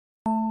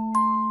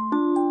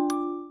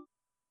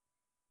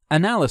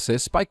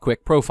Analysis by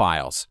quick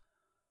profiles.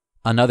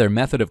 Another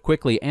method of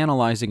quickly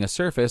analyzing a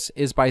surface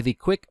is by the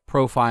quick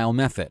profile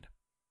method.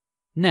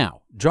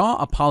 Now, draw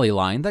a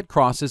polyline that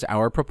crosses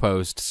our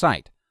proposed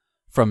site,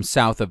 from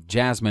south of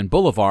Jasmine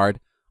Boulevard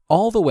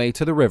all the way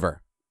to the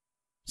river.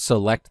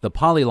 Select the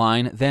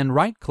polyline, then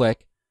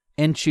right-click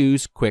and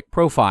choose Quick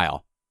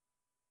Profile.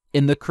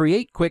 In the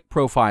Create Quick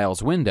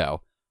Profiles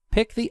window,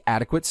 pick the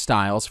adequate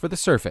styles for the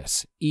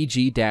surface,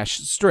 e.g.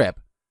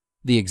 strip,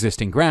 the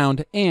existing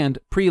ground, and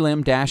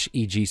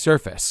prelim-EG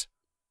surface.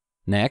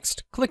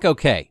 Next, click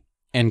OK,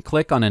 and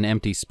click on an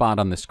empty spot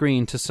on the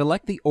screen to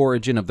select the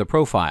origin of the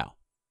profile.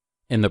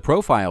 In the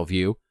Profile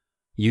view,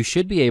 you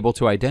should be able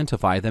to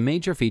identify the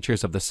major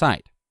features of the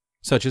site,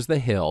 such as the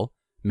hill,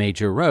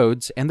 major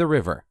roads, and the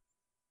river.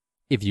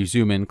 If you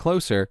zoom in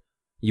closer,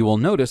 you will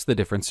notice the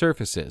different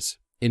surfaces,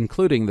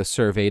 including the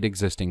surveyed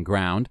existing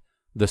ground,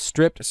 the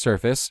stripped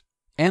surface,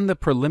 and the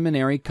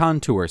preliminary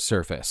contour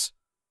surface.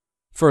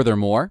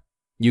 Furthermore,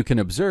 you can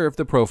observe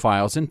the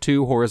profiles in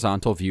two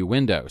horizontal view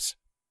windows.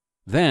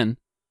 Then,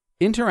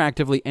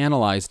 interactively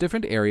analyze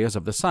different areas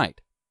of the site.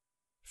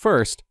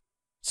 First,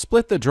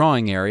 split the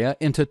drawing area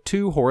into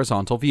two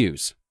horizontal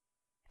views.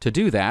 To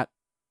do that,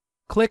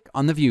 click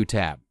on the View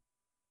tab.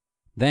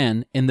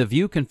 Then, in the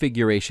View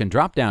Configuration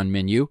drop-down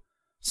menu,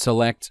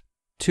 select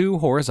Two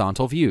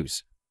Horizontal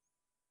Views.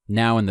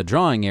 Now in the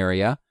drawing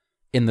area,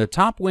 in the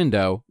top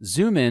window,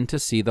 zoom in to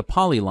see the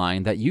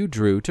polyline that you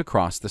drew to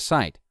cross the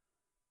site.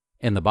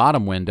 In the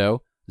bottom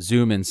window,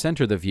 zoom and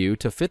center the view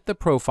to fit the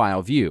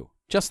profile view,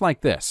 just like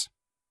this.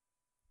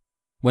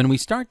 When we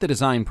start the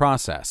design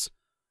process,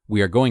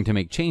 we are going to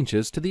make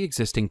changes to the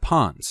existing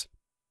ponds,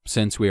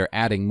 since we are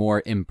adding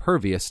more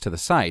impervious to the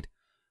site,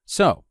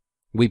 so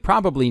we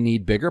probably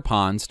need bigger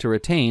ponds to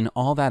retain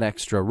all that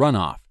extra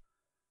runoff.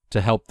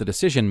 To help the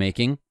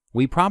decision-making,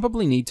 we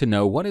probably need to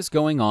know what is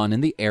going on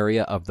in the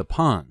area of the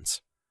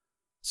ponds.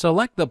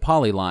 Select the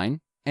polyline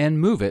and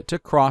move it to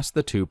cross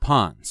the two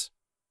ponds.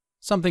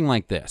 Something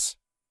like this.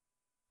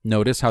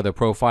 Notice how the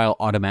profile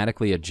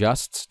automatically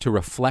adjusts to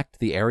reflect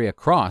the area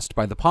crossed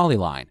by the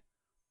polyline.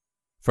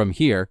 From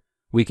here,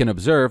 we can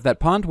observe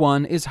that Pond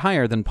 1 is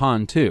higher than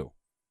Pond 2,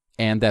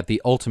 and that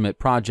the ultimate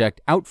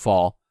project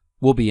outfall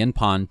will be in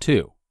Pond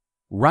 2,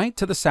 right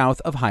to the south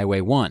of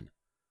Highway 1.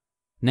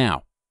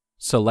 Now,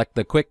 select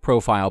the Quick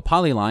Profile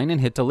polyline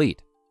and hit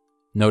Delete.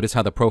 Notice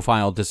how the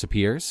profile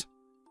disappears?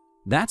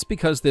 That's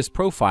because this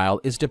profile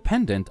is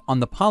dependent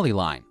on the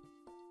polyline.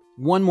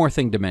 One more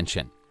thing to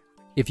mention.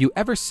 If you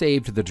ever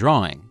saved the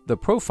drawing, the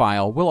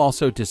profile will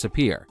also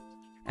disappear,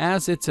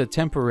 as it's a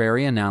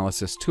temporary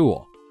analysis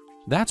tool.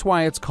 That's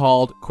why it's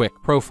called Quick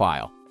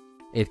Profile.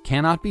 It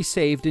cannot be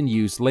saved and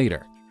used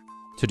later.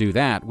 To do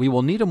that, we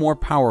will need a more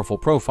powerful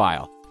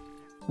profile.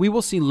 We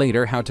will see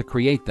later how to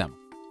create them.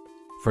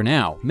 For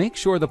now, make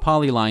sure the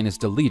polyline is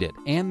deleted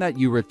and that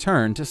you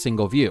return to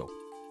Single View.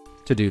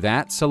 To do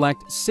that,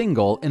 select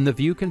Single in the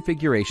View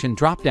Configuration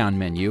drop-down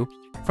menu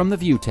from the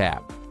View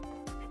tab.